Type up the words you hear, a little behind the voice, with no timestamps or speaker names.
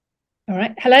All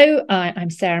right. Hello, I'm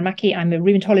Sarah Mackey. I'm a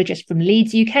rheumatologist from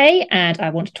Leeds, UK, and I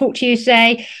want to talk to you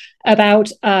today about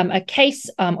a case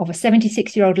of a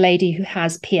 76-year-old lady who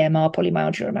has PMR,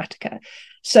 polymyalgia rheumatica.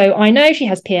 So I know she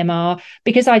has PMR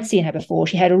because I'd seen her before.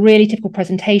 She had a really typical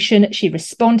presentation. She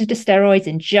responded to steroids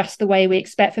in just the way we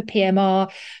expect for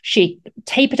PMR. She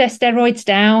tapered her steroids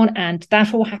down, and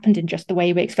that all happened in just the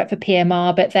way we expect for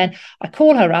PMR. But then I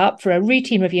call her up for a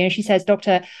routine review, and she says,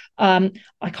 "Doctor,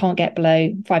 I can't get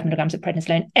below 5 milligrams of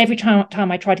prednisolone. Every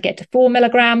time I try to get to 4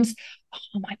 milligrams,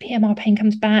 my PMR pain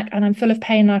comes back and I'm full of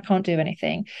pain and I can't do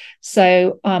anything."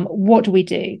 So what do we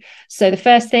do? So the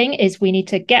first thing is we need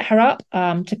to get her up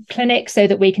to clinic so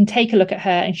that we can take a look at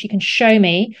her and she can show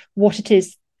me what it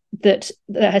is that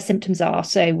her symptoms are.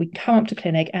 So we come up to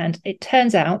clinic and it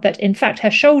turns out that in fact her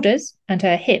shoulders and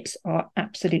her hips are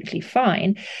absolutely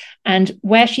fine. And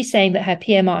where she's saying that her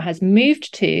PMR has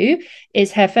moved to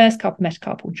is her first carpal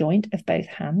metacarpal joint of both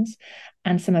hands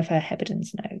and some of her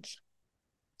Heberden's nodes.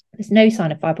 There's no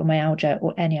sign of fibromyalgia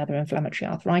or any other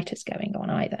inflammatory arthritis going on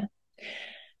either.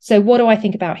 So what do I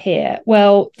think about here?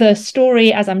 Well, the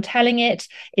story as I'm telling it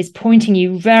is pointing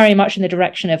you very much in the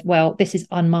direction of, well, this is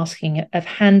unmasking of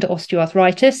hand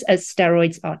osteoarthritis as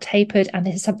steroids are tapered. And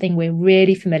this is something we're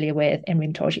really familiar with in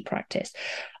rheumatology practice.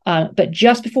 But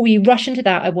just before we rush into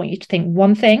that, I want you to think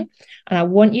one thing, and I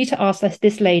want you to ask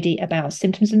this lady about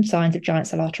symptoms and signs of giant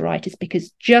cell arteritis, because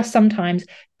just sometimes,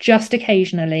 just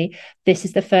occasionally, this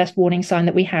is the first warning sign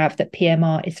that we have that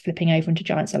PMR is flipping over into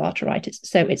giant cell arteritis.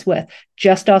 So it's worth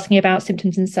just asking about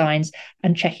symptoms and signs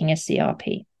and checking a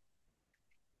CRP.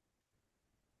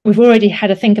 We've already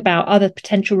had a think about other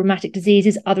potential rheumatic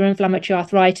diseases, other inflammatory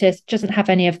arthritis, doesn't have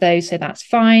any of those, so that's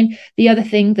fine. The other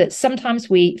thing that sometimes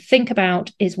we think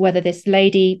about is whether this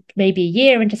lady, maybe a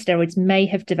year into steroids, may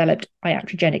have developed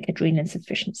iatrogenic adrenal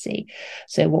insufficiency.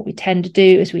 So what we tend to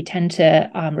do is we tend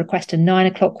to request a 9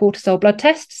 o'clock cortisol blood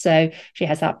test. So she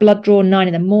has that blood drawn 9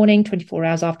 in the morning, 24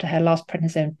 hours after her last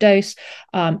prednisone dose.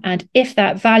 And if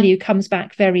that value comes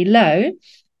back very low,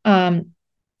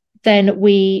 then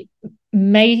we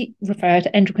may refer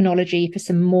to endocrinology for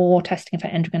some more testing of her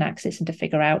endocrine axis and to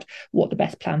figure out what the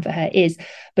best plan for her is.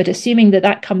 But assuming that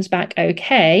that comes back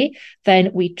okay,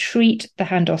 then we treat the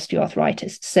hand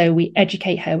osteoarthritis. So we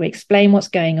educate her, we explain what's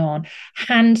going on.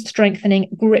 Hand strengthening,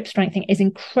 grip strengthening is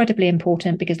incredibly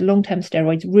important because long-term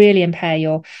steroids really impair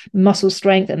your muscle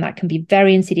strength, and that can be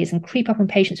very insidious and creep up on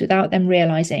patients without them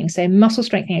realizing. So muscle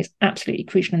strengthening is absolutely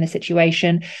crucial in this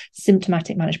situation.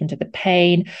 Symptomatic management of the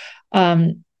pain,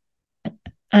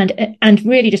 and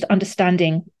really just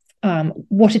understanding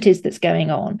what it is that's going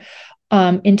on.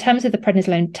 In terms of the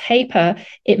prednisolone taper,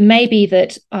 it may be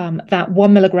that that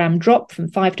 1 milligram drop from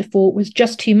 5 to 4 was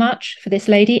just too much for this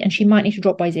lady, and she might need to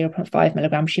drop by 0.5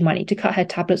 milligrams. She might need to cut her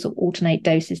tablets or alternate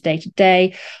doses day to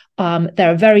day. There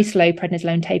are very slow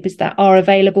prednisolone tapers that are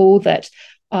available that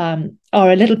are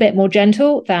a little bit more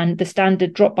gentle than the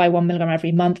standard drop by 1 milligram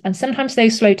every month. And sometimes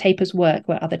those slow tapers work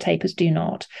where other tapers do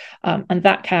not. And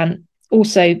that can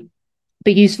also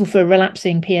be useful for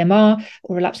relapsing PMR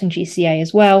or relapsing GCA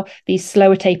as well. These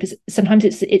slower tapers, sometimes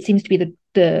it seems to be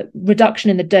the reduction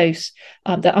in the dose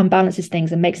that unbalances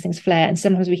things and makes things flare. And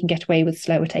sometimes we can get away with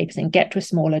slower tapers and get to a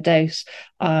smaller dose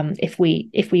if we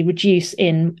reduce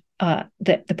in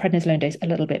the prednisolone dose a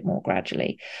little bit more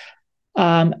gradually.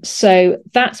 So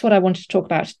that's what I wanted to talk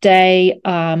about today.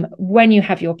 When you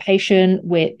have your patient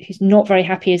who's not very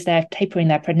happy as they're tapering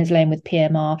their prednisolone with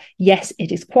PMR, yes,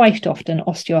 it is quite often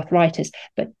osteoarthritis,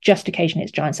 but just occasionally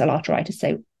it's giant cell arteritis.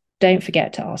 So don't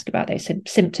forget to ask about those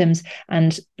symptoms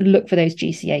and look for those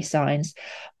GCA signs.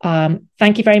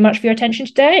 Thank you very much for your attention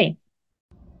today.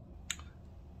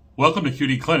 Welcome to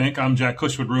QD Clinic. I'm Jack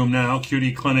Cushwood, Room Now.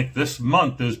 QD Clinic this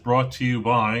month is brought to you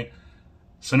by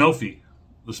Sanofi,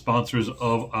 the sponsors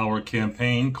of our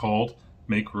campaign called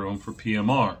Make Room for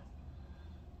PMR.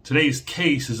 Today's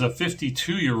case is a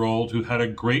 52-year-old who had a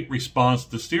great response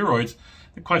to steroids.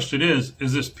 The question is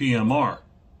this PMR?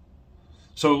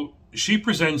 So she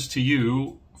presents to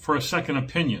you for a second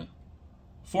opinion.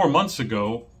 4 months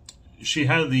ago, she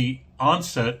had the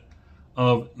onset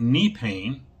of knee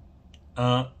pain,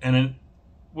 and it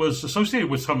was associated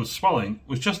with some swelling. It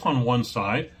was just on one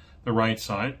side, the right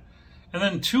side. And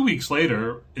then 2 weeks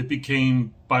later, it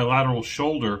became bilateral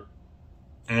shoulder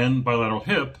and bilateral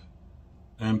hip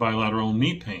and bilateral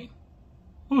knee pain.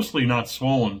 Mostly not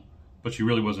swollen, but she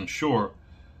really wasn't sure.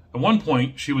 At one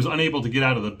point, she was unable to get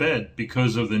out of the bed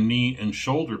because of the knee and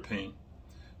shoulder pain.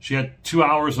 She had 2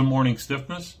 hours of morning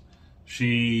stiffness.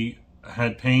 She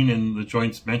had pain in the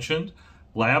joints mentioned.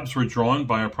 Labs were drawn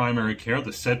by our primary care.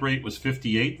 The SED rate was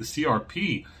 58. The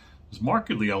CRP was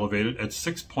markedly elevated at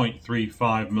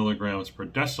 6.35 milligrams per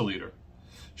deciliter.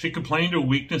 She complained of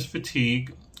weakness,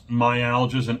 fatigue,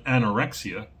 myalgias, and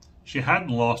anorexia. She hadn't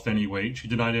lost any weight. She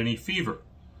denied any fever.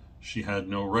 She had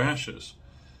no rashes.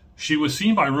 She was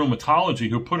seen by rheumatology,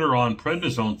 who put her on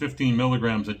prednisone 15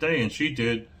 milligrams a day, and she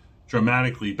did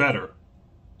dramatically better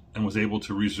and was able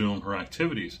to resume her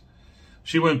activities.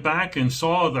 She went back and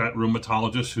saw that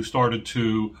rheumatologist, who started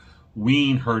to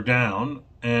wean her down,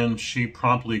 and she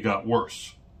promptly got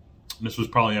worse. And this was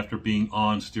probably after being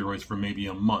on steroids for maybe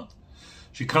a month.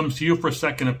 She comes to you for a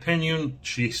second opinion.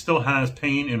 She still has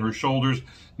pain in her shoulders,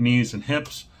 knees, and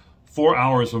hips. 4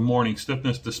 hours of morning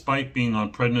stiffness despite being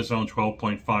on prednisone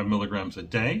 12.5 milligrams a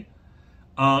day.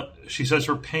 She says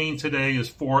her pain today is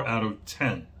 4 out of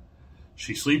 10.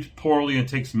 She sleeps poorly and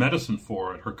takes medicine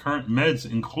for it. Her current meds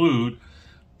include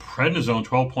prednisone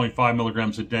 12.5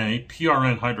 milligrams a day,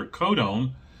 PRN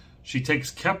hydrocodone. She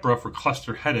takes Keppra for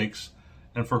cluster headaches,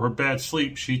 and for her bad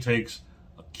sleep, she takes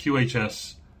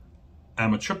QHS,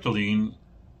 amitriptyline,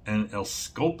 and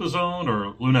elscolpizone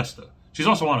or Lunesta. She's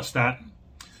also on a statin.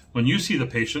 When you see the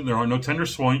patient, there are no tender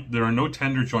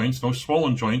joints, no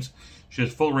swollen joints. She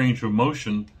has full range of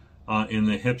motion in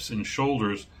the hips and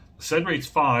shoulders. The SED rate's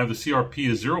 5. The CRP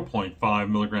is 0.5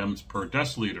 milligrams per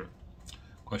deciliter.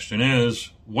 Question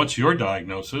is, what's your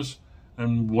diagnosis,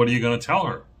 and what are you going to tell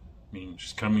her? I mean,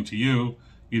 she's coming to you.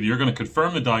 Either you're going to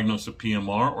confirm the diagnosis of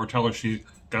PMR or tell her she's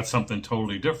got something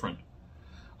totally different.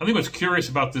 I think what's curious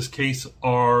about this case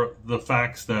are the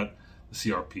facts that the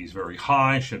CRP is very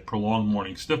high. She had prolonged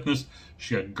morning stiffness.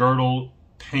 She had girdle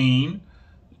pain.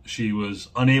 She was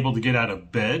unable to get out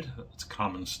of bed. It's a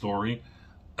common story.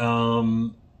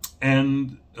 And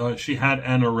she had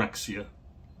anorexia.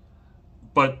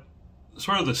 But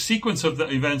sort of the sequence of the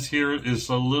events here is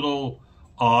a little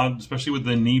odd, especially with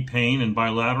the knee pain and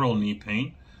bilateral knee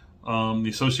pain, the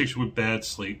association with bad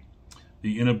sleep,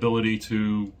 the inability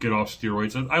to get off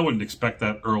steroids. I wouldn't expect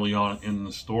that early on in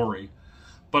the story.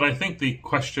 But I think the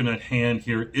question at hand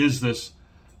here, is this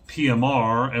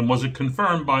PMR, and was it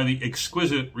confirmed by the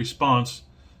exquisite response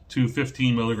to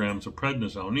 15 milligrams of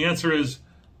prednisone? The answer is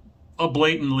a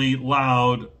blatantly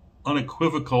loud,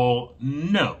 unequivocal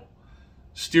no.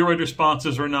 Steroid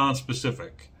responses are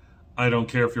nonspecific. I don't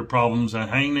care if your problem's a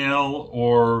hangnail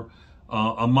or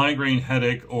a migraine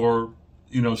headache or,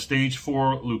 stage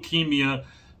 4 leukemia.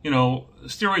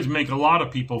 Steroids make a lot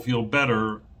of people feel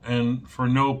better, and for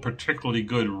no particularly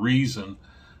good reason.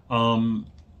 And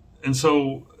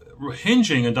so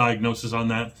hinging a diagnosis on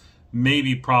that may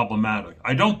be problematic.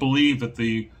 I don't believe that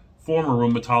the former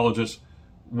rheumatologist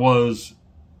was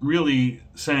really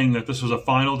saying that this was a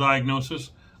final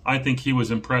diagnosis. I think he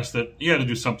was impressed that he had to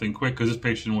do something quick because this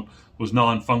patient was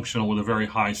non-functional with a very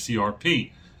high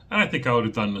CRP. And I think I would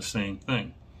have done the same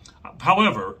thing.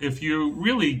 However, if you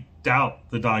really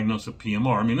doubt the diagnosis of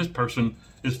PMR, this person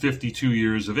is 52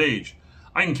 years of age.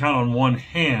 I can count on one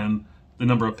hand the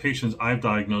number of patients I've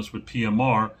diagnosed with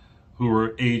PMR who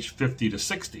are aged 50 to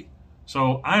 60.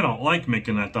 So I don't like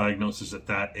making that diagnosis at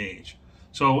that age.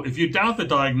 So if you doubt the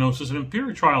diagnosis, an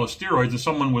empiric trial of steroids in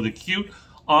someone with acute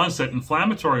onset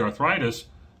inflammatory arthritis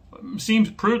seems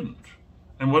prudent.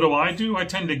 And what do? I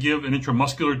tend to give an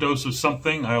intramuscular dose of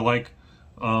something. I like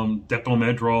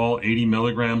Depomedrol, 80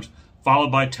 milligrams,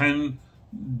 followed by 10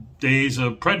 days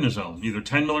of prednisone, either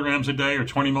 10 milligrams a day or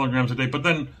 20 milligrams a day, but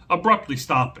then abruptly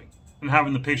stopping and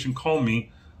having the patient call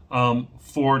me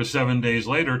 4 to 7 days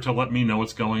later to let me know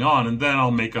what's going on, and then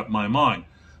I'll make up my mind.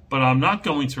 But I'm not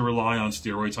going to rely on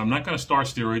steroids. I'm not going to start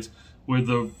steroids with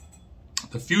the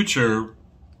future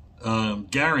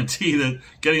guarantee that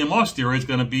getting them off steroids is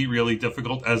going to be really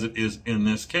difficult, as it is in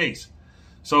this case.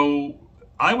 So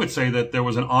I would say that there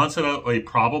was an onset of a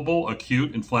probable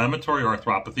acute inflammatory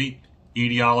arthropathy.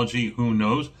 Etiology, who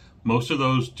knows? Most of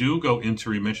those do go into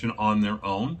remission on their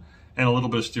own, and a little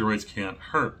bit of steroids can't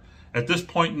hurt. At this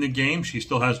point in the game, she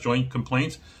still has joint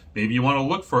complaints. Maybe you want to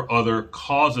look for other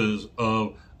causes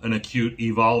of an acute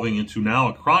evolving into now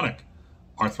a chronic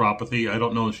arthropathy. I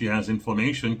don't know if she has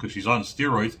inflammation because she's on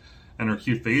steroids and her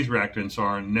acute phase reactants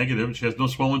are negative. She has no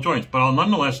swollen joints, but I'll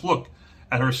nonetheless look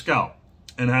at her scalp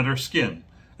and at her skin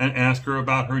and ask her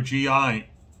about her GI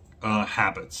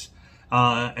habits.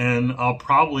 And I'll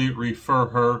probably refer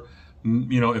her,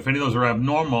 if any of those are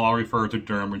abnormal, I'll refer her to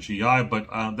derm or GI,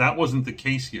 but that wasn't the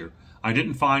case here. I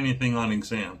didn't find anything on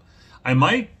exam. I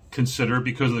might consider,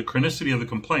 because of the chronicity of the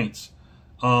complaints,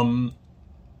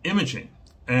 imaging.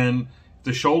 And if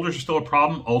the shoulders are still a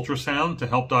problem, ultrasound to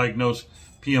help diagnose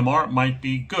PMR might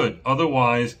be good.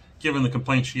 Otherwise, given the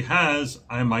complaints she has,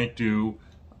 I might do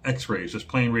x-rays, just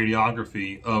plain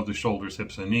radiography of the shoulders,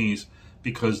 hips, and knees,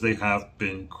 because they have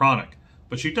been chronic.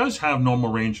 But she does have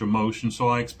normal range of motion, so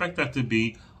I expect that to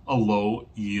be a low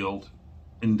yield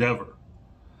endeavor.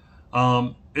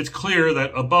 It's clear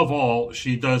that above all,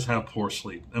 she does have poor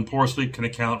sleep, and poor sleep can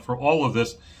account for all of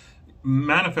this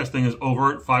manifesting as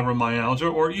overt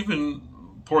fibromyalgia or even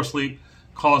poor sleep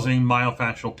causing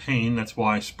myofascial pain that's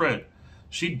widespread.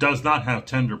 She does not have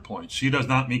tender points. She does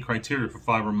not meet criteria for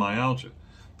fibromyalgia.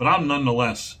 But I'm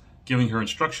nonetheless giving her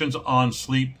instructions on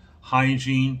sleep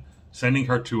hygiene, sending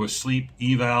her to a sleep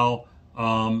eval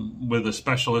with a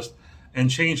specialist, and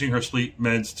changing her sleep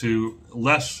meds to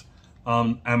less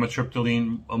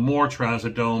amitriptyline, more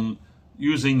trazodone,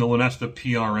 using the Lunesta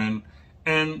PRN,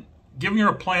 and giving her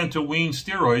a plan to wean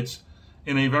steroids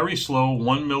in a very slow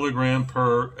 1 milligram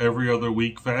per every other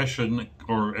week fashion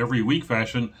or every week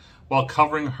fashion, while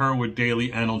covering her with daily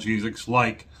analgesics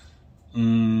like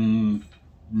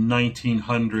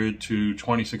 1900 to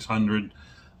 2600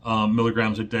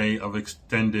 milligrams a day of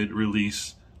extended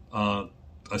release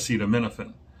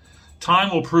acetaminophen. Time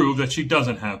will prove that she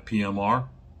doesn't have PMR,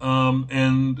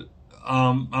 and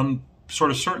I'm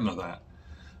sort of certain of that.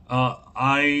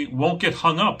 I won't get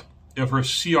hung up if her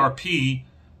CRP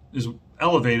is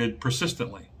elevated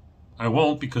persistently. I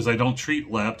won't, because I don't treat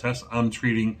lab tests. I'm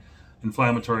treating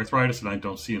inflammatory arthritis, and I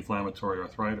don't see inflammatory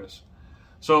arthritis.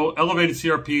 So elevated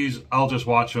CRPs, I'll just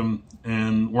watch them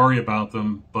and worry about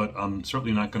them, but I'm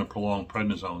certainly not going to prolong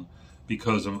prednisone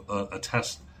because of a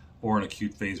test or an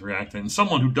acute phase reactant in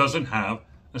someone who doesn't have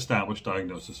established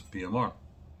diagnosis of PMR.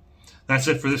 That's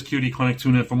it for this QD Clinic.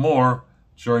 Tune in for more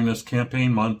during this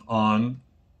campaign month on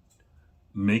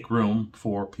Make Room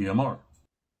for PMR.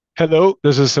 Hello,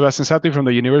 this is Sebastian Sati from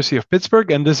the University of Pittsburgh,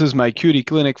 and this is my QD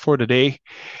Clinic for today.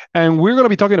 And we're going to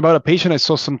be talking about a patient I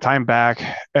saw some time back,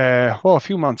 a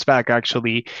few months back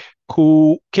actually,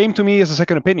 who came to me as a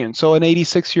second opinion. So an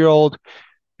 86-year-old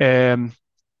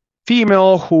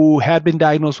female who had been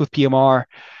diagnosed with PMR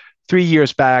 3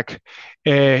 years back,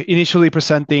 initially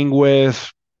presenting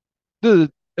with the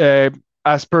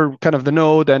as per kind of the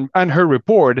note and her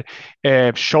report,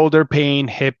 shoulder pain,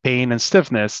 hip pain, and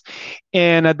stiffness.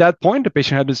 And at that point, the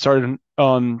patient had been started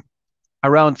on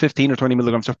around 15 or 20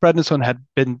 milligrams of prednisone, had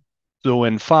been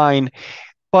doing fine.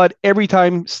 But every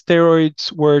time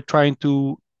steroids were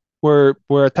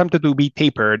attempted to be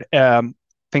tapered,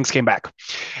 things came back.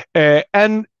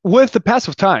 And with the pass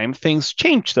of time, things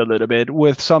changed a little bit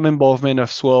with some involvement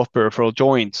of swell of peripheral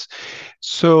joints.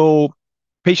 So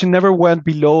patient never went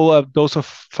below a dose of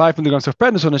 5 milligrams of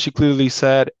prednisone, and she clearly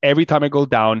said, every time I go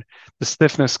down, the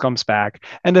stiffness comes back.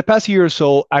 And the past year or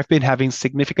so, I've been having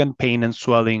significant pain and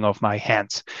swelling of my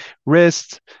hands,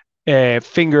 wrists,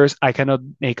 fingers. I cannot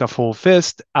make a full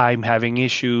fist. I'm having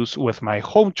issues with my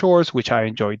home chores, which I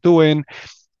enjoy doing.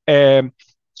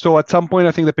 So at some point,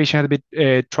 I think the patient had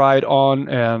been tried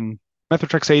on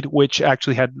methotrexate, which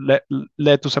actually had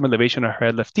led to some elevation of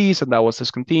her LFTs, and that was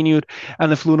discontinued.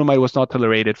 And the flunomide was not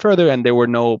tolerated further, and there were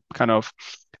no kind of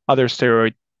other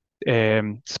steroid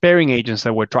sparing agents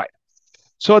that were tried.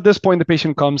 So at this point, the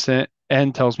patient comes in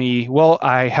and tells me, well,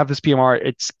 I have this PMR,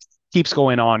 it keeps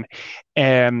going on,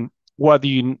 and what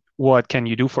can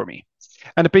you do for me?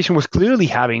 And the patient was clearly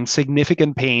having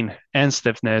significant pain and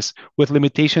stiffness with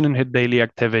limitation in her daily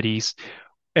activities,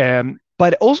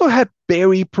 but also had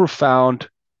very profound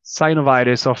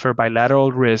synovitis of her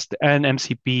bilateral wrist and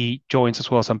MCP joints, as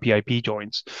well as some PIP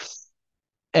joints.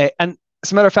 And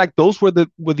as a matter of fact, those were the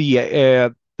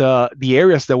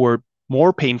areas that were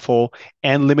more painful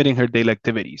and limiting her daily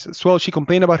activities. As well, she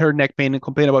complained about her neck pain and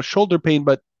complained about shoulder pain,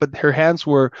 but her hands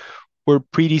were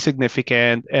pretty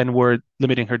significant and were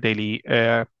limiting her daily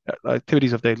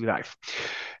activities of daily life.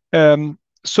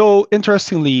 So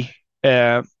interestingly,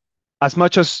 as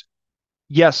much as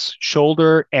yes,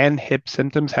 shoulder and hip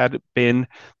symptoms had been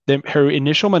her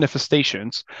initial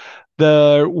manifestations,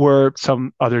 there were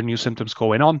some other new symptoms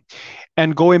going on.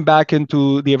 And going back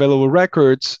into the available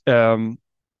records and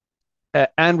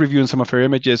reviewing some of her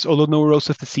images, although no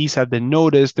erosive disease had been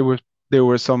noticed, there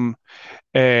were some,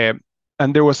 and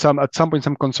there was at some point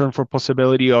some concern for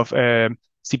possibility of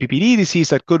CPPD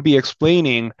disease that could be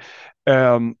explaining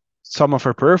some of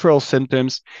her peripheral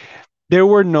symptoms. There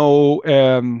were no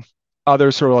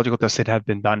other serological tests that had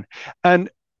been done. And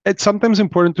it's sometimes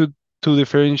important to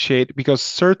differentiate, because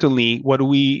certainly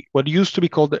what used to be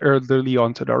called the early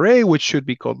onset RA, which should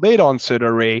be called late onset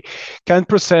RA, can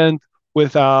present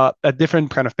with a different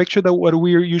kind of picture than what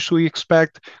we usually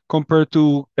expect compared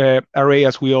to RA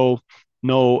as we all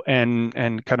know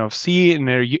and kind of see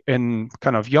in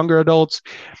kind of younger adults.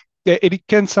 It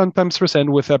can sometimes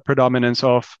present with a predominance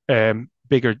of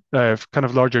bigger, kind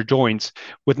of larger joints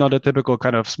with not a typical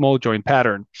kind of small joint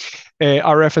pattern.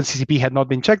 RF and CCP had not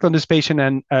been checked on this patient,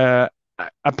 and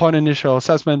upon initial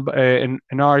assessment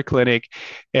in our clinic,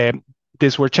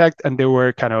 these were checked and they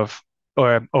were kind of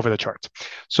over the charts.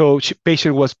 So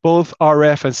patient was both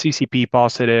RF and CCP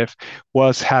positive,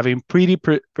 was having pretty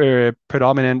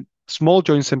predominant small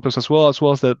joint symptoms as well as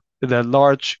the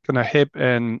large kind of hip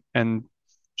and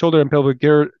shoulder and pelvic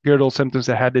girdle symptoms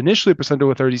that had initially presented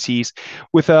with her disease,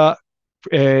 with a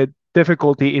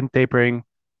difficulty in tapering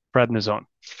prednisone.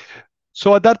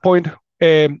 So at that point,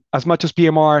 as much as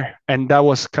PMR, and that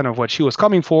was kind of what she was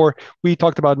coming for, we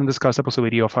talked about and discussed the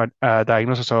possibility of a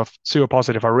diagnosis of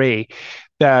seropositive array,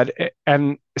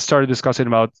 and started discussing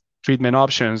about treatment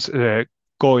options,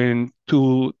 going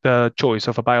to the choice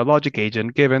of a biologic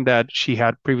agent, given that she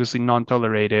had previously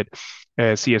non-tolerated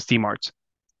CST marks.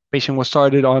 Patient was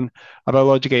started on a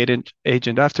biologic agent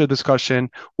after discussion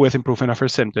with improvement of her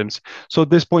symptoms. So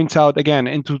this points out again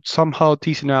into somehow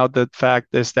teasing out the fact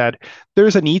is that there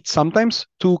is a need sometimes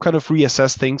to kind of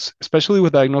reassess things, especially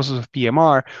with diagnosis of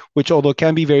PMR, which although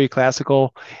can be very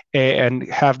classical and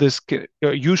have this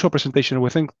usual presentation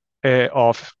within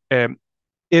of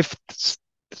if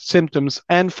symptoms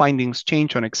and findings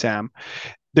change on exam,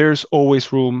 there's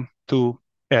always room to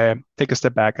take a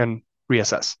step back and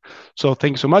reassess. So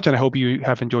thank you so much, and I hope you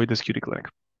have enjoyed this QT Clinic.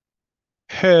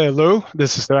 Hello,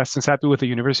 this is Sebastian Satu with the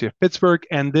University of Pittsburgh,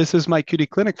 and this is my QT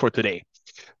Clinic for today.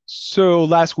 So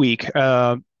last week,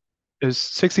 a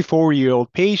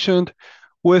 64-year-old patient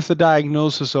with a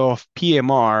diagnosis of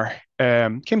PMR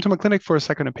came to my clinic for a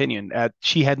second opinion.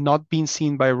 She had not been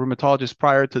seen by a rheumatologist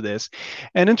prior to this.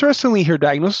 And interestingly, her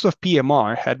diagnosis of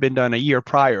PMR had been done a year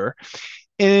prior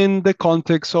in the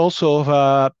context also of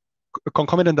a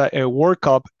concomitant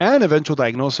workup and eventual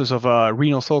diagnosis of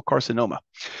renal cell carcinoma.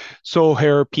 So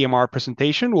her PMR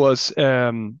presentation was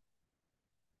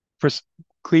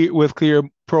with clear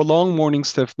prolonged morning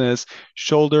stiffness,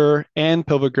 shoulder and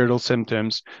pelvic girdle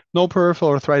symptoms, no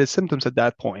peripheral arthritis symptoms at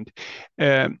that point,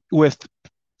 with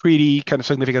pretty kind of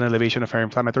significant elevation of her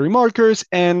inflammatory markers,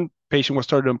 and patient was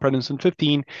started on prednisone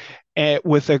 15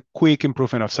 with a quick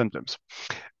improvement of symptoms.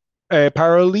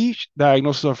 Parallelly,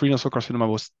 diagnosis of renal cell carcinoma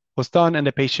was done, and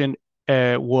the patient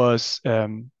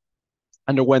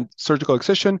underwent surgical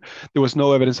excision. There was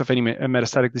no evidence of any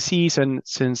metastatic disease, and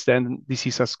since then,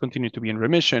 disease has continued to be in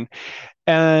remission.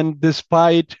 And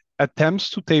despite attempts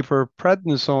to taper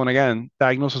prednisone, again,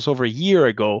 diagnosis over a year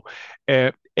ago,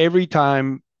 every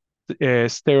time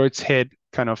steroids hit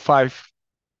kind of 5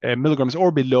 milligrams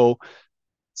or below,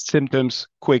 symptoms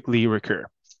quickly recur.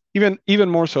 Even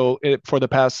more so for the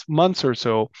past months or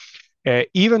so,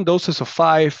 even doses of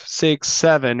 5, 6,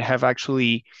 7 have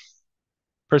actually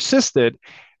persisted.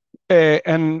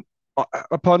 And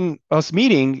upon us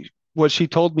meeting, what she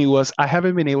told me was, I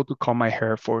haven't been able to comb my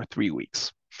hair for 3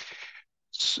 weeks.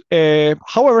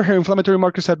 However, her inflammatory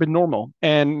markers have been normal,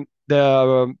 and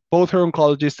both her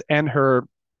oncologist and her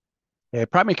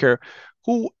primary care,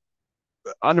 who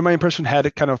under my impression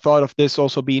had kind of thought of this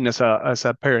also being as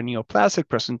a perineoplastic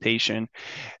presentation,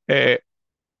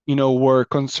 were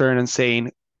concerned and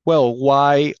saying, well,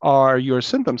 why are your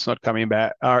symptoms not coming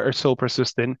back, are so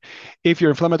persistent if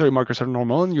your inflammatory markers are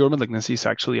normal and your malignancy is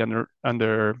actually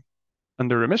under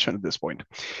remission at this point?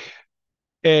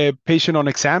 A patient on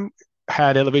exam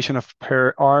had elevation of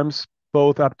her arms,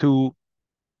 both up to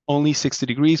only 60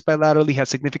 degrees bilaterally, had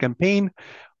significant pain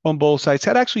on both sides,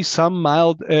 had actually some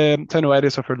mild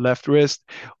tendonitis of her left wrist,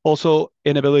 also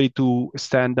inability to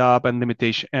stand up and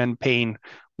limitation and pain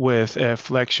with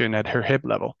flexion at her hip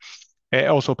level,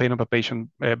 also pain of palpation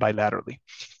bilaterally.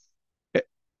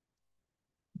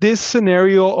 This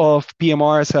scenario of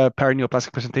PMR as a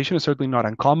perineoplastic presentation is certainly not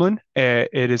uncommon.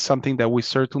 It is something that we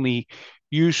certainly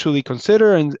usually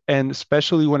consider, and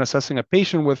especially when assessing a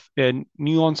patient with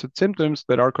new onset symptoms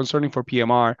that are concerning for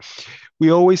PMR,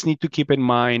 we always need to keep in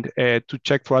mind to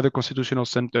check for other constitutional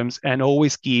symptoms and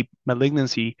always keep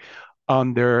malignancy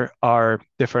under our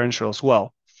differential as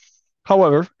well.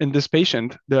 However, in this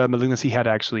patient, the malignancy had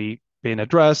actually been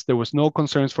addressed. There was no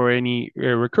concerns for any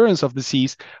recurrence of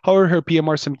disease. However, her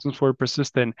PMR symptoms were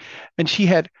persistent, and she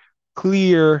had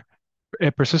clear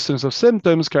persistence of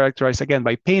symptoms characterized again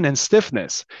by pain and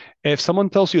stiffness. If someone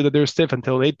tells you that they're stiff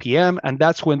until 8 p.m. and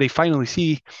that's when they finally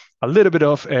see a little bit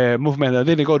of movement and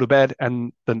then they go to bed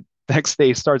and the next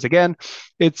day starts again,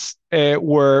 it's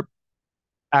where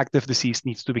active disease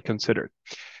needs to be considered.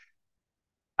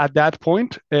 At that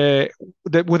point,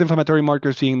 with inflammatory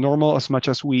markers being normal, as much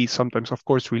as we sometimes, of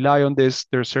course, rely on this,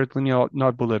 they're certainly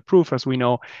not bulletproof, as we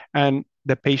know. And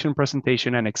the patient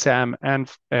presentation and exam and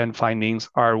findings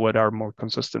are what are more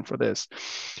consistent for this.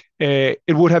 It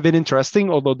would have been interesting,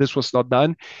 although this was not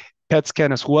done, PET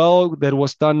scan as well that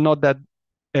was done, not that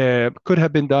could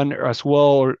have been done as well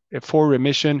or for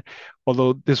remission,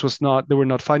 although this was not, there were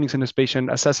not findings in this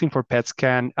patient, assessing for PET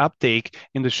scan uptake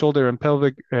in the shoulder and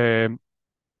pelvic in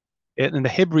the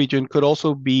hip region could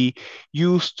also be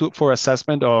used for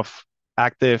assessment of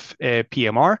active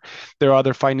PMR. There are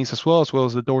other findings as well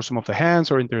as the dorsum of the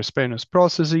hands or interspinous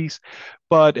processes,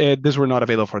 but these were not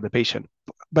available for the patient.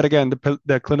 But again,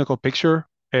 the clinical picture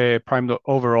primed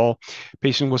overall.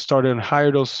 Patient was started on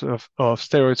higher dose of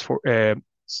steroids for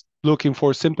looking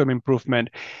for symptom improvement,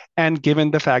 and given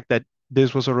the fact that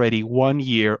this was already 1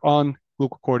 year on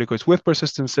glucocorticoids with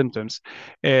persistent symptoms,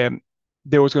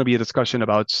 there was going to be a discussion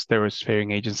about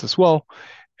steroid-sparing agents as well,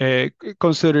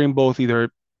 considering both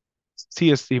either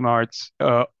CST-MARTs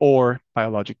or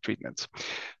biologic treatments.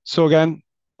 So again,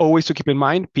 always to keep in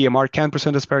mind, PMR can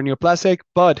present as paraneoplastic,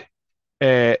 but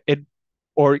it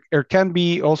can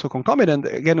be also concomitant.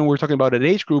 Again, we're talking about an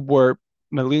age group where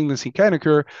malignancy can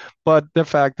occur, but the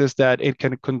fact is that it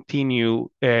can continue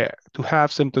to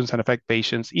have symptoms and affect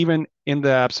patients even in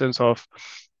the absence of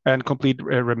and complete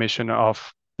remission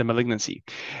of the malignancy.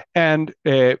 And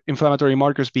inflammatory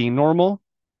markers being normal,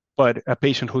 but a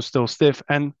patient who's still stiff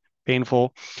and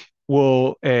painful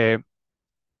will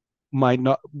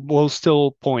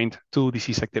still point to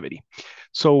disease activity.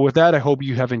 So with that, I hope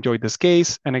you have enjoyed this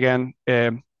case. And again,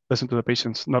 listen to the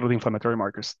patient's nodal inflammatory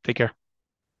markers. Take care.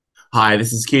 Hi,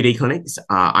 this is QD Clinics.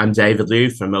 I'm David Liu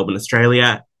from Melbourne,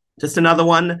 Australia. Just another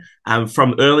one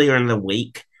from earlier in the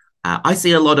week. I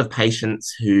see a lot of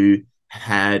patients who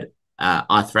had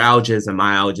arthralgias and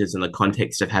myalgias in the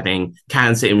context of having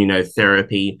cancer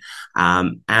immunotherapy.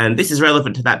 And this is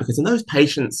relevant to that because in those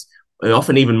patients, we're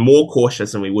often even more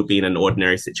cautious than we would be in an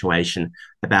ordinary situation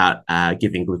about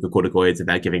giving glucocorticoids,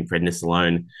 about giving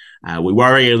prednisolone. We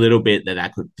worry a little bit that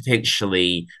that could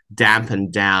potentially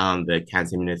dampen down the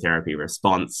cancer immunotherapy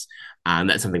response.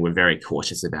 That's something we're very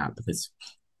cautious about because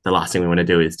the last thing we want to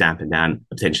do is dampen down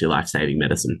a potentially life-saving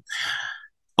medicine.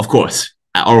 Of course,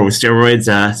 oral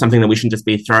steroids are something that we shouldn't just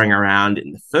be throwing around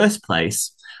in the first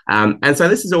place. And so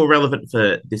this is all relevant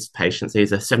for this patient. So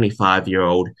he's a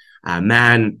 75-year-old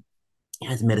man. He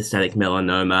has metastatic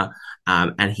melanoma,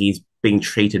 and he's being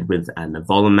treated with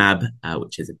nivolumab,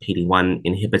 which is a PD-1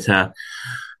 inhibitor.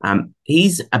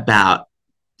 He's about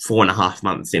 4.5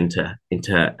 months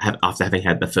after having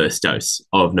had the first dose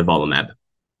of nivolumab.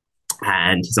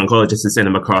 And his oncologist has sent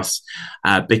him across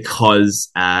because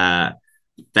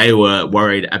they were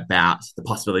worried about the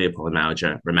possibility of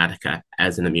polymyalgia rheumatica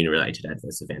as an immune-related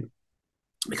adverse event.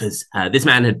 Because this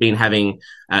man had been having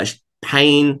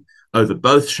pain over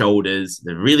both shoulders,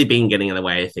 they've really been getting in the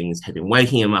way of things, had been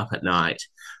waking him up at night,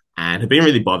 and had been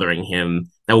really bothering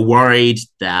him. They were worried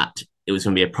that it was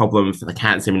going to be a problem for the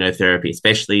cancer immunotherapy,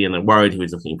 especially, and they're worried he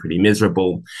was looking pretty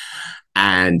miserable,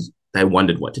 and they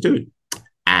wondered what to do.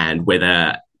 And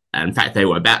whether, in fact, they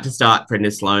were about to start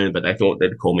prednisolone, but they thought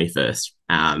they'd call me first.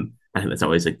 I think that's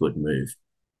always a good move.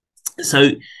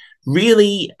 So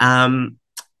really,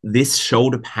 this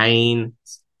shoulder pain,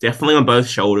 definitely on both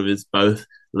shoulders, both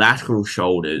lateral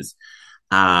shoulders,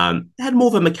 had more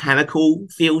of a mechanical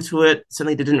feel to it.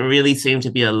 Certainly didn't really seem to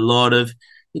be a lot of,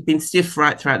 he'd been stiff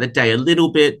right throughout the day a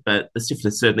little bit, but the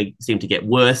stiffness certainly seemed to get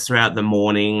worse throughout the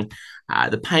morning.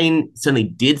 The pain certainly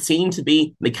did seem to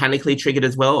be mechanically triggered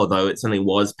as well, although it certainly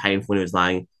was painful when he was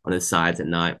lying on his sides at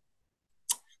night.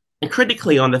 And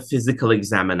critically on the physical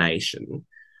examination,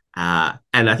 and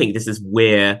I think this is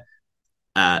where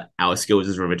our skills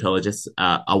as rheumatologists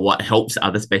are what helps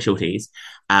other specialties.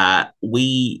 For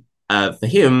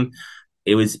him,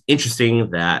 it was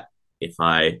interesting that if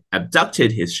I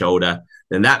abducted his shoulder,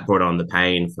 then that brought on the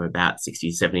pain from about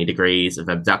 60, 70 degrees of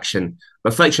abduction.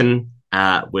 But flexion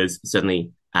was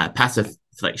certainly, passive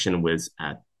flexion was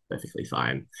perfectly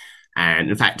fine. And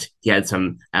in fact, he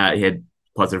had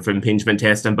positive impingement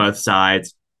test on both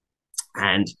sides.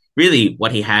 And really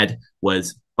what he had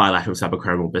was bilateral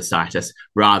subacromial bursitis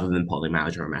rather than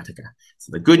polymyalgia rheumatica.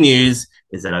 So the good news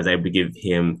is that I was able to give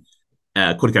him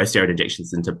corticosteroid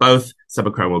injections into both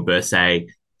subacromial bursae,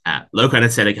 local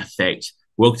anesthetic effect,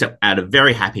 woke up out a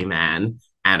very happy man,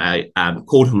 and I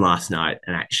called him last night,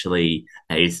 and actually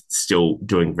he's still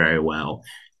doing very well.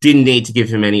 Didn't need to give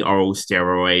him any oral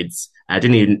steroids,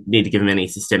 didn't even need to give him any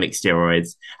systemic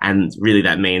steroids, and really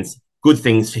that means good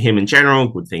things for him in general,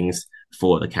 good things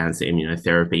for the cancer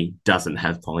immunotherapy, doesn't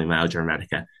have polymyalgia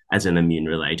rheumatica as an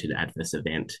immune-related adverse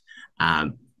event,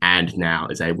 and now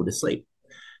is able to sleep.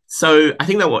 So I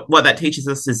think that what that teaches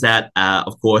us is that,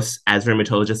 of course, as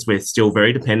rheumatologists, we're still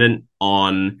very dependent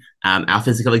on our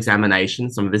physical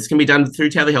examination. Some of this can be done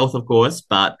through telehealth, of course,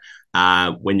 but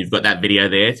when you've got that video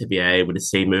there to be able to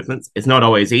see movements, it's not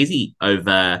always easy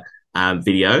over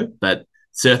video, but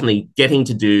certainly getting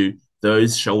to do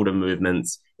those shoulder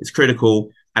movements is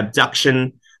critical.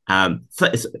 Abduction.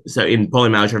 So in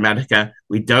polymyalgia rheumatica,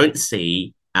 we don't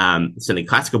see certainly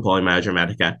classical polymyalgia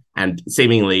rheumatica and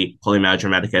seemingly polymyalgia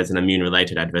rheumatica as an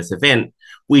immune-related adverse event.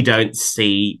 We don't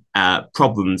see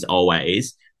problems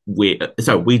always.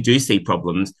 So we do see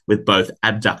problems with both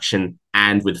abduction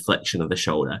and with flexion of the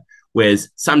shoulder. Whereas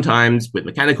sometimes with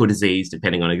mechanical disease,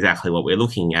 depending on exactly what we're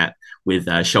looking at, with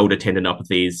shoulder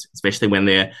tendinopathies, especially when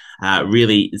they're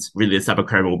really the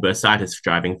subacromial bursitis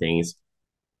driving things,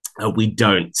 we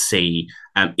don't see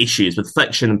issues with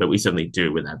flexion, but we certainly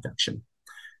do with abduction.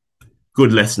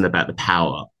 Good lesson about the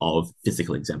power of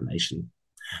physical examination.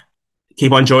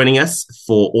 Keep on joining us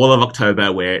for all of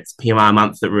October, where it's PMR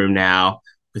month at Room Now,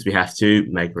 because we have to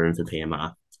make room for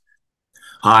PMR.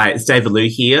 Hi, it's David Liu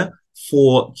here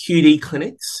for QD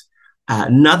Clinics.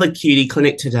 Another QD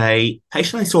clinic today,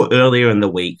 patient I saw earlier in the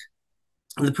week.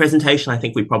 And the presentation I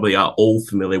think we probably are all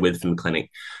familiar with from the clinic.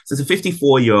 So it's a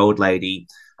 54-year-old lady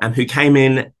who came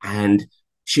in and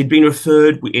she'd been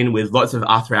referred in with lots of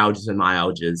arthralgias and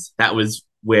myalgias. That was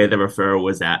where the referral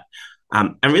was at.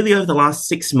 And really over the last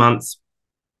 6 months,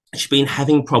 she'd been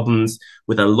having problems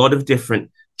with a lot of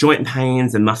different joint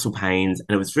pains and muscle pains,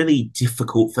 and it was really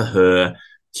difficult for her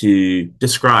to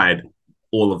describe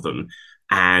all of them.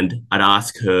 And I'd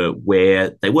ask her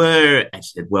where they were, and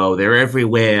she said, well, they're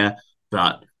everywhere,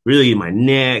 but really my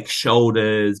neck,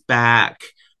 shoulders, back,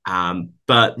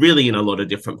 but really in a lot of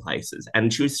different places.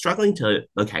 And she was struggling to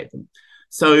locate them.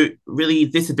 So really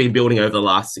this had been building over the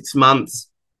last 6 months,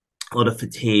 a lot of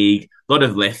fatigue, a lot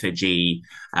of lethargy.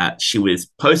 She was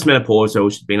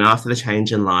postmenopausal. She'd been after the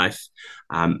change in life.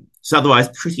 So otherwise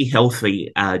pretty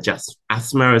healthy, just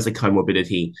asthma as a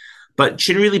comorbidity. But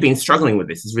she'd really been struggling with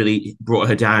this. It's really brought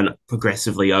her down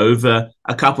progressively over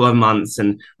a couple of months,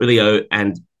 and really,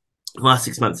 and the last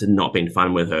 6 months had not been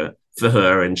fun for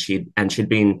her, and she'd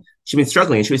been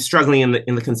struggling, and she was struggling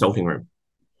in the consulting room.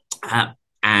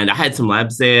 And I had some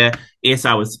labs there.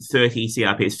 ESR was 30,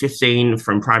 CRP is 15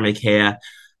 from primary care.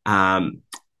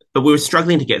 But we were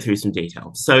struggling to get through some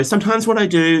detail. So sometimes what I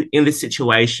do in this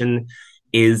situation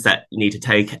is that you need to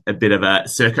take a bit of a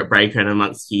circuit breaker in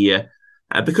amongst here,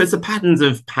 because the patterns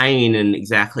of pain and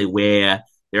exactly where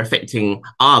they're affecting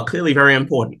are clearly very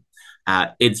important.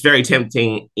 It's very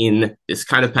tempting in this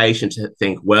kind of patient to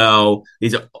think, well,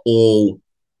 these are all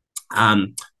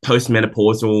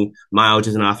postmenopausal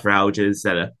myalgias and arthralgias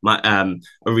that are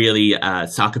really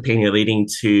sarcopenia leading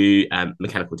to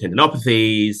mechanical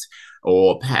tendinopathies,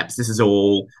 or perhaps this is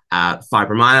all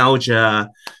fibromyalgia,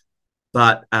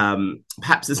 but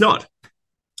perhaps it's not.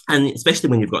 And especially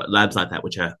when you've got labs like that,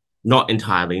 which are not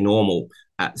entirely normal.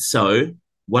 So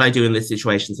what I do in this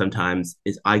situation sometimes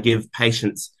is I give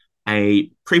patients a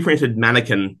pre-printed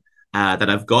mannequin that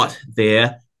I've got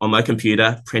there on my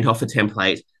computer, print off a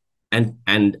template,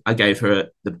 and I gave her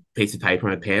the piece of paper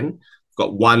and a pen. I've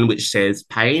got one which says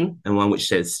pain and one which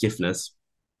says stiffness.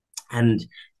 And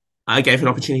I gave her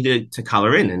an opportunity to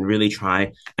color in and really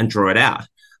try and draw it out.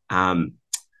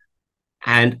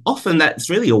 And often that's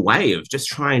really a way of just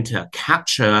trying to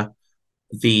capture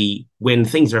when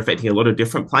things are affecting a lot of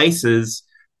different places,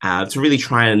 to really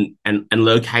try and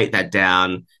locate that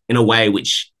down in a way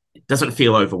which doesn't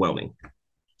feel overwhelming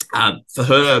for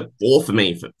her or for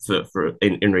me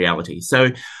in reality. So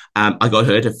I got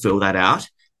her to fill that out,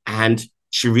 and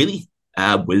she really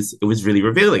it was really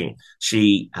revealing.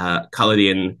 She colored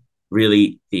in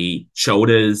really the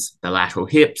shoulders, the lateral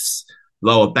hips,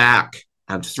 lower back,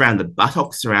 just around the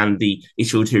buttocks, around the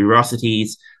ischial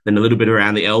tuberosities, then a little bit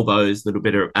around the elbows, a little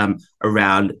bit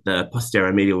around the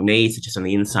posteromedial knee, so just on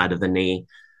the inside of the knee.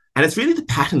 And it's really the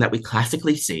pattern that we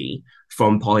classically see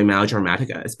from polymyalgia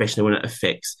rheumatica, especially when it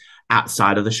affects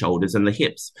outside of the shoulders and the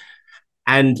hips.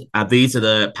 And these are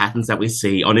the patterns that we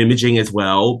see on imaging as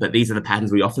well, but these are the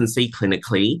patterns we often see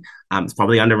clinically. It's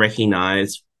probably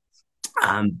under-recognized.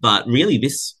 But really,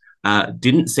 this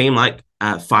didn't seem like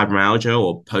fibromyalgia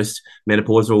or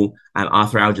postmenopausal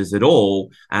arthralgias at all.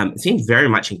 It seemed very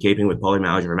much in keeping with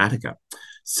polymyalgia rheumatica.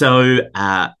 So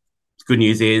good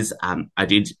news is I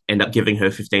did end up giving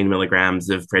her 15 milligrams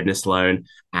of prednisolone,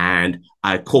 and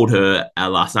I called her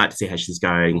last night to see how she's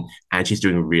going, and she's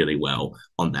doing really well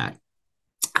on that.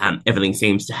 Everything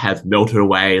seems to have melted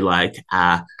away like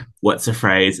what's the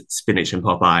phrase, spinach and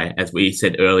Popeye, as we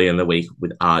said earlier in the week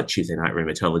with our Tuesday night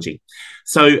rheumatology.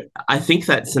 So I think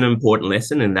that's an important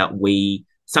lesson in that we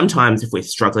sometimes, if we're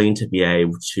struggling to be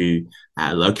able to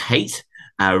locate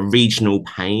regional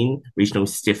pain, regional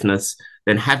stiffness,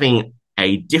 then having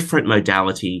a different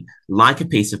modality like a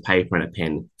piece of paper and a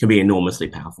pen can be enormously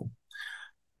powerful.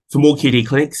 For more QD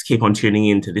clinics, keep on tuning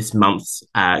in to this month's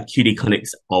QD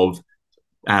clinics of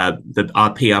our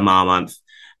PMR month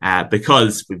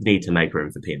because we need to make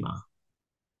room for PMR.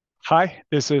 Hi,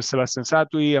 this is Sebastian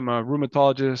Satwi. I'm a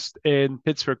rheumatologist in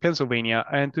Pittsburgh, Pennsylvania,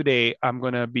 and today you're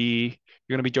gonna be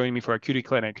joining me for a QD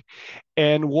clinic.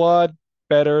 And what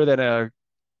better than a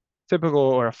typical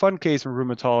or a fun case in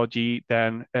rheumatology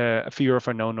than a fever of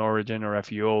unknown origin or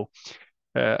FUO?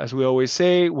 As we always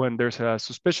say, when there's a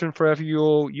suspicion for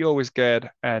FUO, you always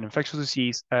get an infectious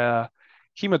disease, a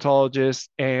hematologist,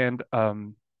 and a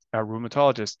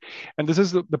rheumatologist. And this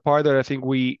is the part that I think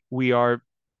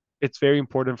it's very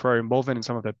important for our involvement in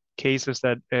some of the cases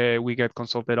that we get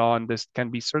consulted on. This can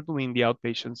be certainly in the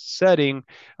outpatient setting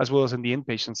as well as in the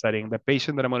inpatient setting. The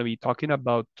patient that I'm going to be talking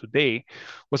about today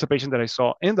was a patient that I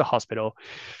saw in the hospital,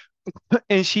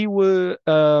 and she was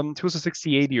a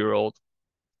 68-year-old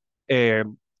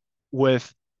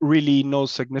with really no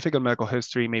significant medical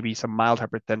history, maybe some mild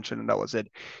hypertension, and that was it.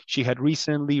 She had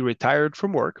recently retired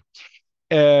from work,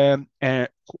 and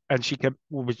she kept,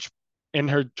 which in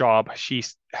her job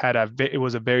it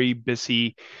was a very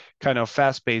busy kind of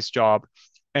fast-paced job,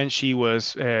 and she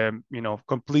was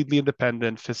completely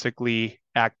independent, physically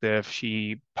active.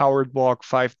 She powered walk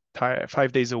 5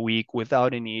 days a week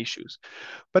without any issues.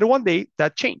 But one day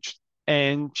that changed,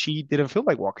 and she didn't feel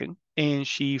like walking, and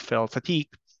she felt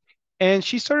fatigued, and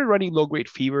she started running low-grade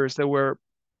fevers that were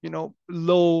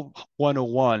low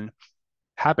 101,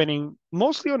 happening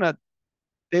mostly on a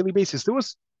daily basis.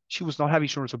 She was not having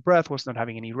shortness of breath, was not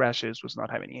having any rashes, was not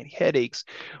having any headaches,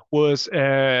 was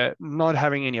not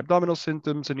having any abdominal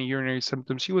symptoms, any urinary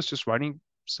symptoms. She was just running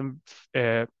some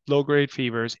low-grade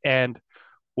fevers and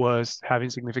was having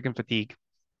significant fatigue.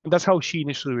 And that's how she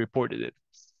initially reported it.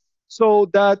 So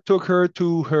that took her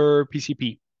to her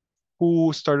PCP,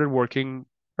 who started working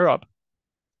her up.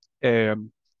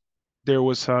 Um, there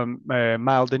was some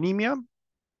mild anemia.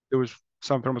 There was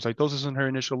some thrombocytosis in her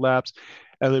initial labs,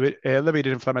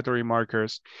 elevated inflammatory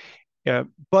markers.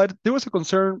 But there was a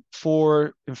concern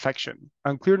for infection.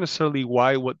 Unclear necessarily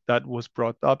why what that was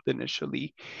brought up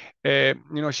initially.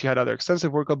 She had other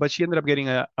extensive workup, but she ended up getting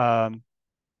a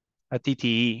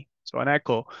TTE, so an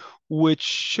echo, which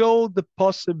showed the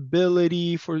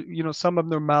possibility for some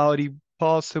abnormality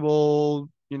possible,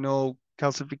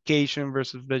 calcification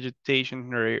versus vegetation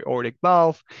in her aortic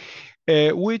valve,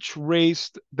 which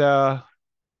raised the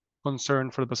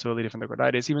concern for the possibility of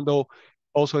endocarditis, even though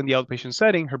also in the outpatient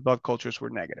setting, her blood cultures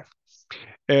were negative.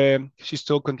 She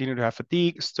still continued to have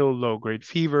fatigue, still low-grade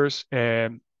fevers.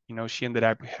 She ended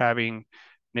up having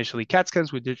initially CAT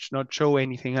scans, which did not show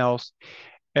anything else.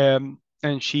 And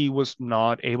she was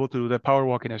not able to do the power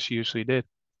walking as she usually did.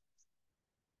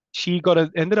 She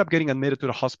ended up getting admitted to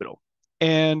the hospital.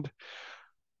 And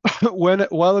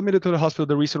while admitted to the hospital,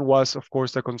 the reason was, of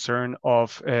course, the concern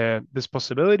of this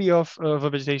possibility of a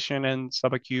vegetation and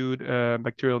subacute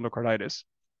bacterial endocarditis.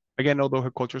 Again, although her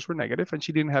cultures were negative and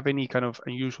she didn't have any kind of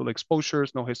unusual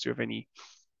exposures, no history of any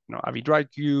IV drug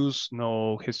use,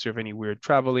 no history of any weird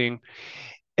traveling.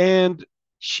 And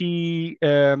she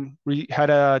had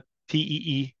a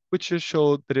TEE, which just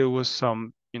showed that it was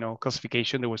some,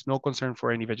 calcification. There was no concern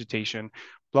for any vegetation.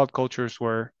 Blood cultures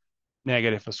were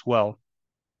negative as well.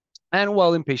 And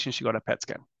while inpatient, she got a PET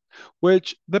scan,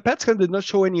 which the PET scan did not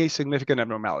show any significant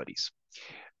abnormalities.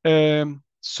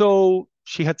 So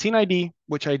she had seen ID,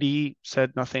 which ID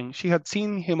said nothing. She had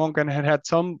seen hemonc and had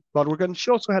some blood work, and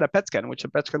she also had a PET scan, which the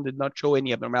PET scan did not show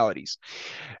any abnormalities.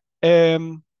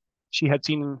 She had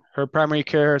seen her primary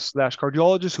care /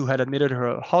 cardiologist, who had admitted her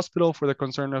to the hospital for the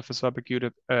concern of a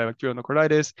subacute bacterial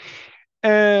endocarditis.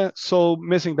 So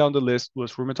missing down the list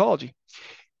was rheumatology.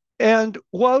 And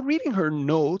while reading her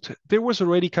note, there was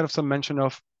already kind of some mention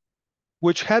of,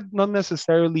 which had not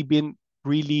necessarily been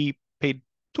really paid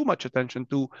too much attention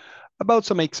to, about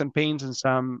some aches and pains and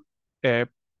some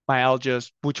myalgias,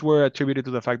 which were attributed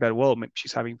to the fact that, well, maybe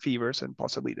she's having fevers and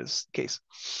possibly this is the case.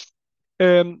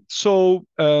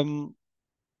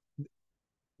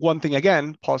 One thing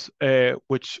again,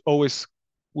 which always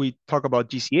we talk about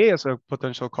GCA as a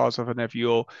potential cause of an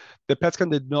FUO, the PET scan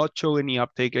did not show any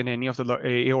uptake in any of the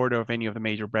aorta of any of the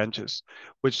major branches,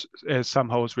 which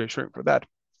somehow is reassuring for that.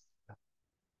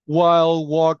 While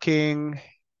walking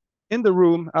in the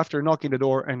room after knocking the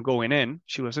door and going in.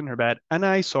 She was in her bed, and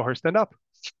I saw her stand up,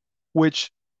 which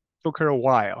took her a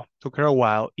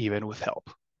while, even with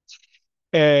help.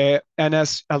 And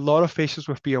as a lot of patients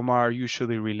with PMR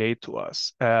usually relate to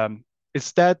us,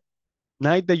 it's that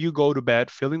night that you go to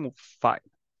bed feeling fine,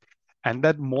 and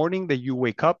that morning that you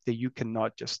wake up that you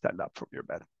cannot just stand up from your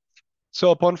bed.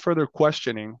 So upon further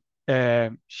questioning,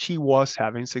 she was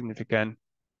having significant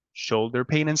shoulder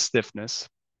pain and stiffness.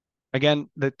 Again,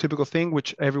 the typical thing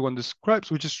which everyone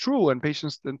describes, which is true, and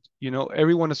patients,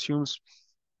 everyone assumes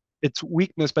it's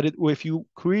weakness, but if you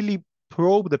really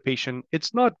probe the patient,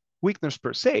 it's not weakness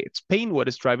per se. It's pain what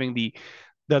is driving the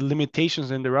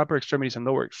limitations in their upper extremities and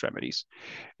lower extremities.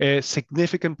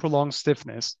 Significant prolonged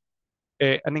stiffness.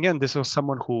 And again, this was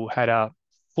someone who had a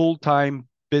full-time,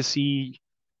 busy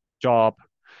job,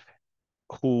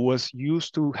 who was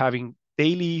used to having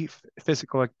daily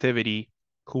physical activity,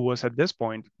 who was at this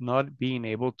point not being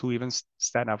able to even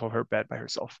stand up of her bed by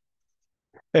herself.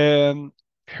 Her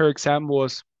exam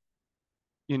was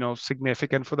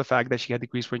significant for the fact that she had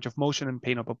decreased range of motion and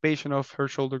pain of palpation of her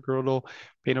shoulder girdle,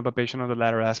 pain of palpation on the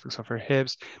lateral aspects of her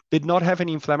hips, did not have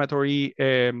any inflammatory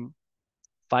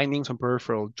findings on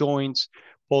peripheral joints,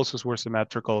 pulses were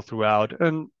symmetrical throughout,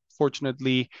 and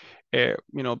fortunately,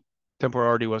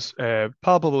 temporality was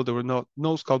palpable. There were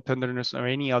no scalp tenderness or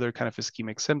any other kind of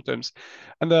ischemic symptoms,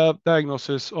 and the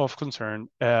diagnosis of concern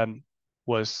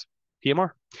was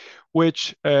PMR,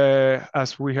 which,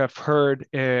 as we have heard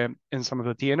in some of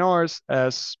the TNRs,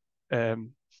 as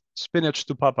spinach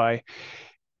to Popeye,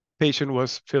 patient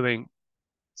was feeling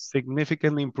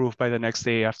significantly improved by the next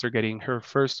day after getting her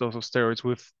first dose of steroids,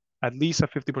 with at least a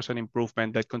 50%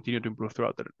 improvement that continued to improve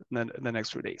throughout the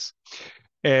next 3 days.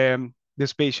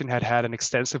 This patient had an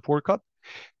extensive workup.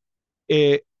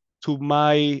 At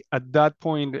that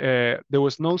point, there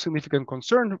was no significant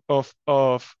concern of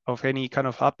any kind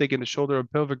of uptake in the shoulder or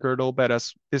pelvic girdle, but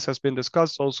as this has been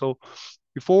discussed also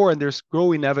before, and there's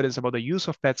growing evidence about the use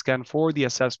of PET scan for the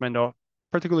assessment of,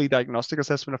 particularly diagnostic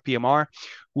assessment of PMR.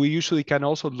 We usually can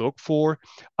also look for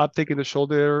uptake in the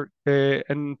shoulder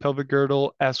and pelvic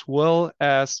girdle, as well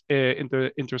as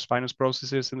interspinous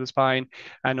processes in the spine,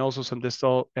 and also some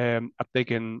distal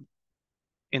uptake in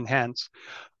hands.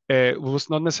 It was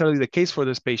not necessarily the case for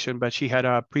this patient, but she had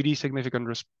a pretty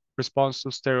significant response to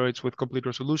steroids with complete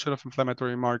resolution of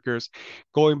inflammatory markers,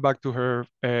 going back to her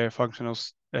functional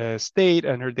state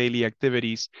and her daily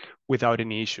activities without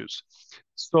any issues.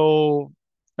 So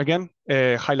again,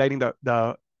 highlighting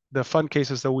the fun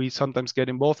cases that we sometimes get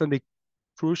involved in, the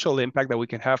crucial impact that we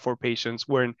can have for patients,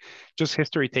 where just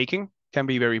history taking can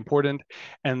be very important,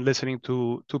 and listening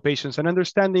to patients and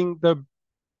understanding the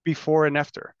before and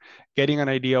after, getting an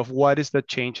idea of what is the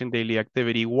change in daily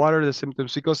activity, what are the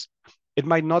symptoms, because it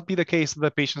might not be the case that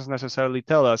the patients necessarily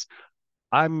tell us,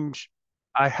 I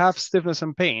have stiffness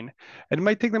and pain. And it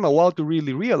might take them a while to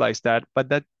really realize that, but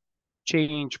that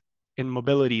change in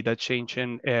mobility, that change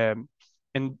in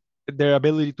their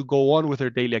ability to go on with their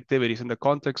daily activities in the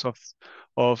context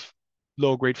of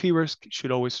low-grade fevers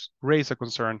should always raise a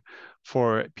concern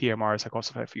for PMR as a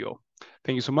cause of FEO.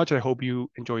 Thank you so much. I hope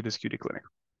you enjoyed this QD clinic.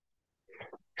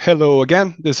 Hello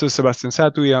again, this is Sebastian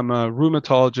Satui. I'm a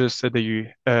rheumatologist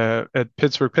at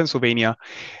Pittsburgh, Pennsylvania.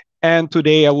 And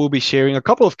today I will be sharing a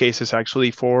couple of cases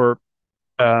actually for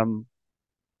a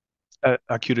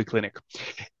QD clinic.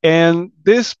 And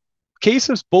these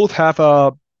cases both have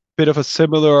a bit of a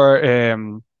similar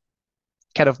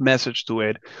kind of message to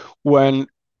it, when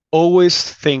always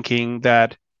thinking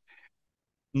that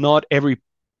not every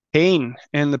pain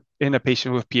in a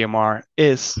patient with PMR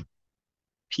is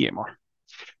PMR.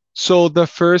 So the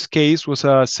first case was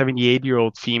a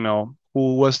 78-year-old female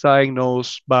who was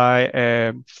diagnosed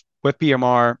with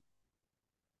PMR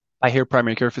by her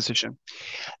primary care physician.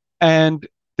 And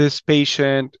this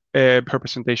patient, her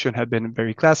presentation had been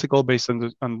very classical based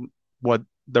on what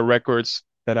the records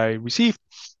that I received,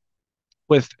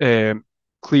 with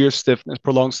clear stiffness,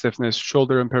 prolonged stiffness,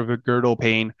 shoulder and pelvic girdle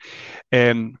pain,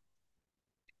 and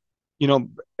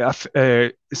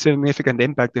a significant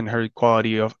impact in her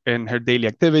in her daily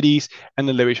activities, and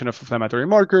elevation of inflammatory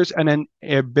markers, and then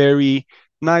a very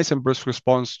nice and brisk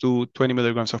response to 20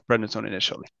 milligrams of prednisone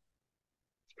initially.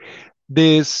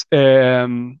 This,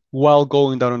 while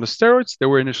going down on the steroids, there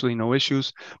were initially no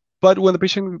issues, but when the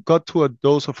patient got to a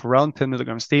dose of around 10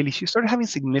 milligrams daily, she started having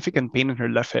significant pain in her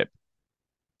left hip.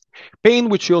 Pain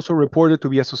which she also reported to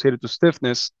be associated to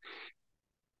stiffness,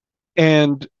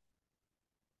 and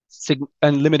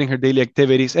limiting her daily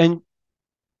activities, and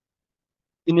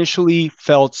initially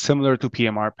felt similar to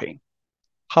PMR pain.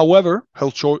 However,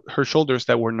 her shoulders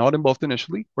that were not involved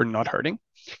initially were not hurting.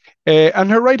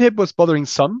 And her right hip was bothering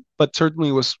some, but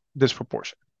certainly was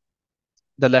disproportionate.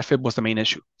 The left hip was the main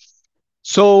issue.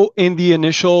 So in the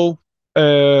initial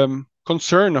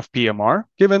concern of PMR,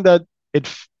 given that it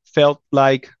felt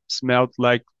like, smelled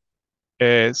like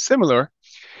similar,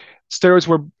 steroids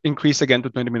were increased again to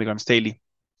 20 milligrams daily.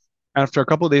 After a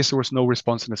couple of days, there was no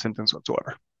response in the symptoms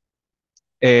whatsoever.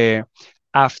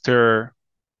 After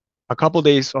a couple of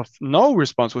days of no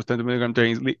response with 20 milligrams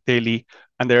daily,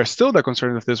 and there are still the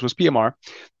concern if this was PMR,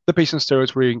 the patient's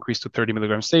steroids were increased to 30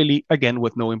 milligrams daily, again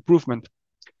with no improvement.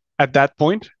 At that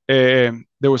point, there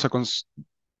was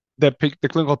the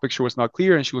clinical picture was not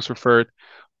clear, and she was referred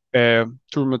to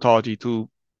rheumatology to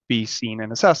be seen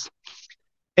and assessed.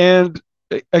 And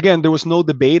again, there was no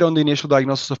debate on the initial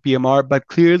diagnosis of PMR, but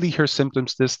clearly her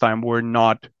symptoms this time were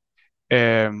not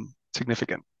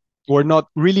significant. We're not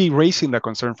really raising the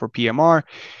concern for PMR.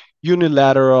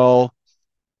 Unilateral,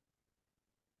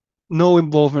 no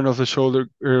involvement of the shoulder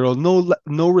girdle,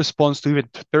 no response to even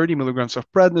 30 milligrams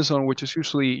of prednisone, which is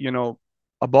usually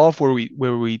above where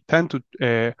we tend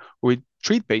to we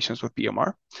treat patients with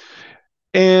PMR.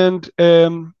 And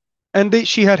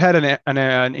she had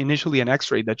initially an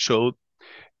X-ray that showed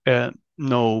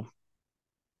no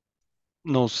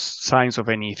signs of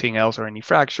anything else or any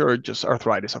fracture, or just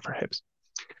arthritis of her hips.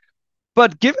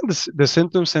 But given the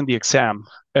symptoms and the exam,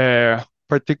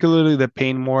 particularly the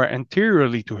pain more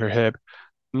anteriorly to her hip,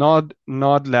 not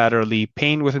laterally,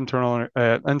 pain with internal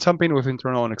and some pain with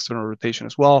internal and external rotation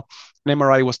as well, an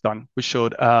MRI was done, which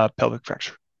showed a pelvic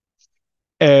fracture.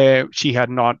 She had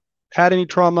not had any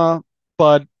trauma,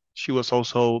 but she was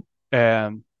also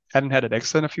hadn't had an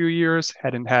exit in a few years,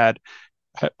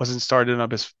 wasn't started on a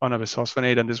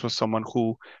bisphosphonate, and this was someone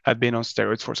who had been on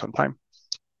steroids for some time.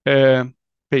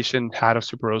 Patient had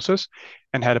osteoporosis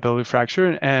and had a pelvic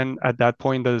fracture, and at that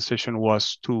point, the decision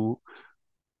was to,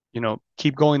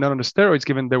 keep going down on the steroids,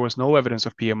 given there was no evidence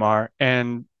of PMR,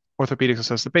 and orthopedics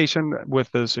assessed the patient with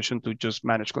the decision to just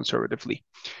manage conservatively.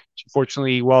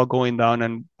 Fortunately, while going down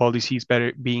and while disease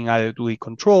being adequately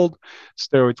controlled,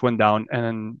 steroids went down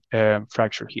and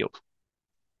fracture healed.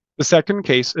 The second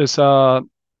case is a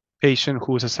patient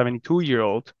who is a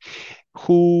 72-year-old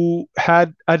who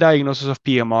had a diagnosis of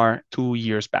PMR 2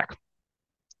 years back.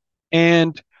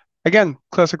 And again,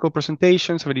 classical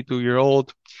presentation,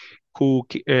 72-year-old who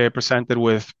presented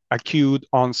with acute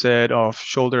onset of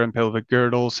shoulder and pelvic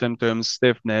girdle symptoms,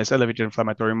 stiffness, elevated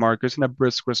inflammatory markers, and a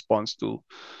brisk response to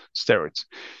steroids.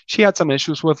 She had some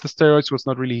issues with the steroids, was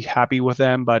not really happy with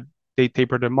them, but they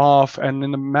tapered them off, and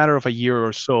in a matter of a year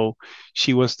or so,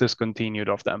 she was discontinued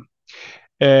of them.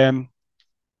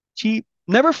 She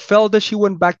never felt that she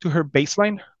went back to her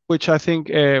baseline, which I think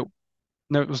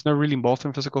was not really involved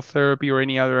in physical therapy or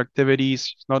any other activities.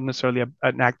 She's not necessarily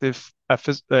an active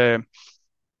person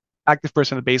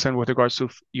at baseline with regards to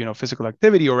physical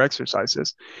activity or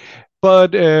exercises,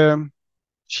 but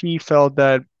she felt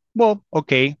that, well,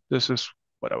 okay, this is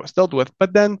what I was dealt with.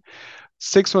 But then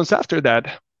 6 months after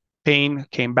that, pain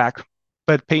came back,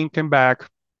 but pain came back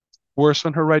worse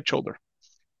on her right shoulder.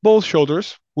 Both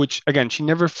shoulders, which again, she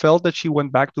never felt that she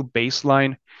went back to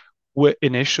baseline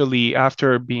initially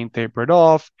after being tapered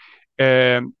off,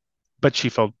 but she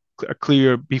felt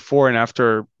clear before and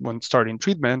after when starting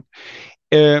treatment.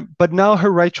 But now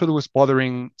her right shoulder was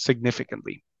bothering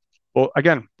significantly. Well,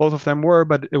 again, both of them were,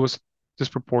 but it was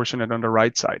disproportionate on the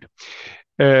right side.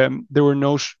 There were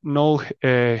no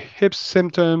hip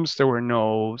symptoms. There were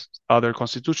no other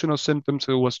constitutional symptoms.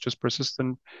 It was just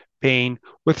persistent pain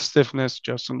with stiffness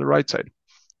just on the right side.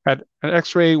 Had an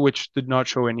X-ray which did not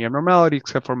show any abnormality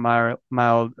except for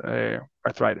mild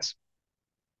arthritis.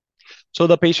 So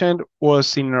the patient was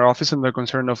seen in our office, and they're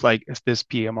concerned of is this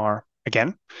PMR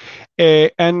again?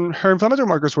 And her inflammatory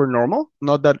markers were normal,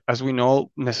 not that, as we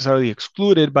know, necessarily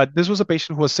excluded, but this was a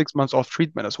patient who was 6 months off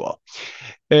treatment as well,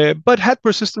 but had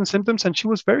persistent symptoms, and she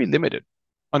was very limited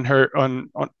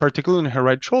on particularly in her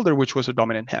right shoulder, which was a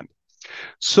dominant hand.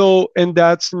 So in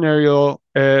that scenario,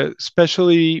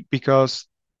 especially because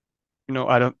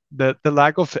the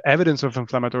lack of evidence of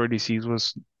inflammatory disease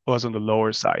was on the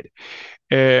lower side.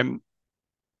 And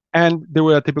there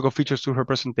were typical features to her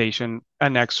presentation,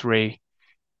 an X-ray,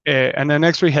 and an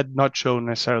X-ray had not shown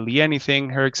necessarily anything.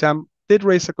 Her exam did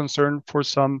raise a concern for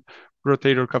some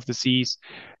rotator cuff disease,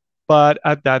 but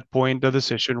at that point, the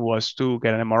decision was to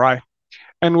get an MRI.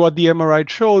 And what the MRI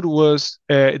showed was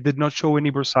it did not show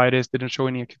any bursitis, didn't show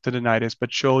any acute tendinitis,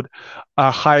 but showed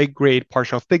a high-grade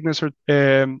partial thickness or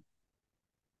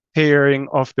tearing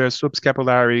of the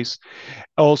subscapularis,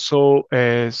 also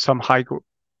some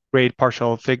high-grade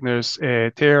partial thickness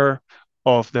tear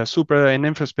of the supra and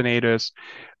infraspinatus,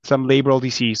 some labral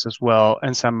disease as well,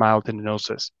 and some mild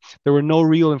tendinosis. There were no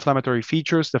real inflammatory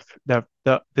features.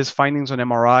 These findings on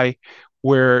MRI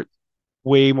were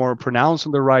way more pronounced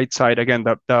on the right side. Again,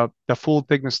 the full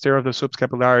thickness tear of the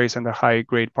subscapularis and the high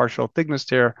grade partial thickness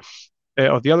tear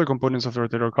of the other components of the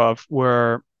rotator cuff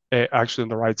were actually on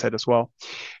the right side as well.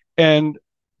 And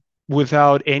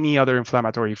without any other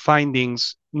inflammatory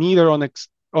findings, neither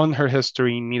on her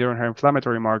history, neither on her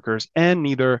inflammatory markers, and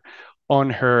neither on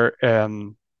her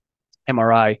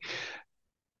MRI,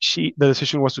 the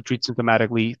decision was to treat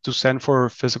symptomatically, to send for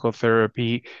physical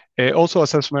therapy, also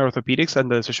assess my orthopedics,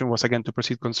 and the decision was again to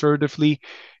proceed conservatively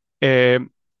and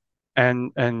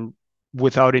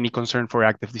without any concern for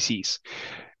active disease.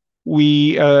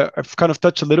 We have kind of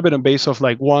touched a little bit on base of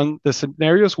like one, the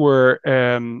scenarios where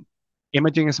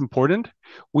imaging is important.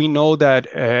 We know that,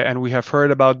 and we have heard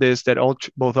about this, that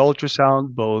both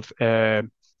ultrasound, both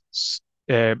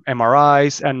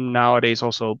MRIs, and nowadays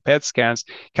also PET scans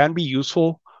can be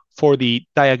useful for the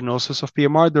diagnosis of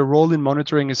PMR. The role in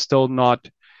monitoring is still not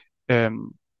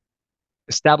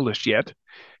established yet,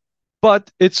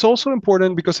 but it's also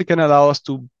important because it can allow us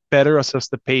to better assess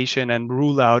the patient and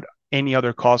rule out any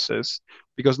other causes,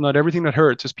 because not everything that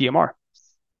hurts is PMR.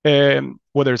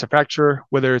 Whether it's a fracture,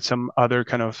 whether it's some other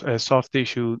kind of soft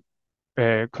tissue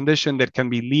condition that can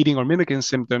be leading or mimicking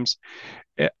symptoms.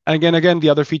 Again, the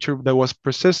other feature that was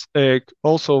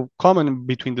also common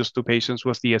between those two patients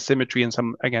was the asymmetry and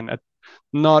some, again,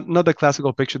 not the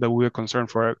classical picture that we were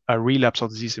concerned for a relapse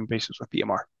of disease in patients with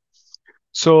PMR.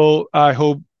 So I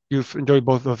hope you've enjoyed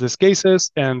both of these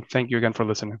cases, and thank you again for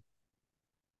listening.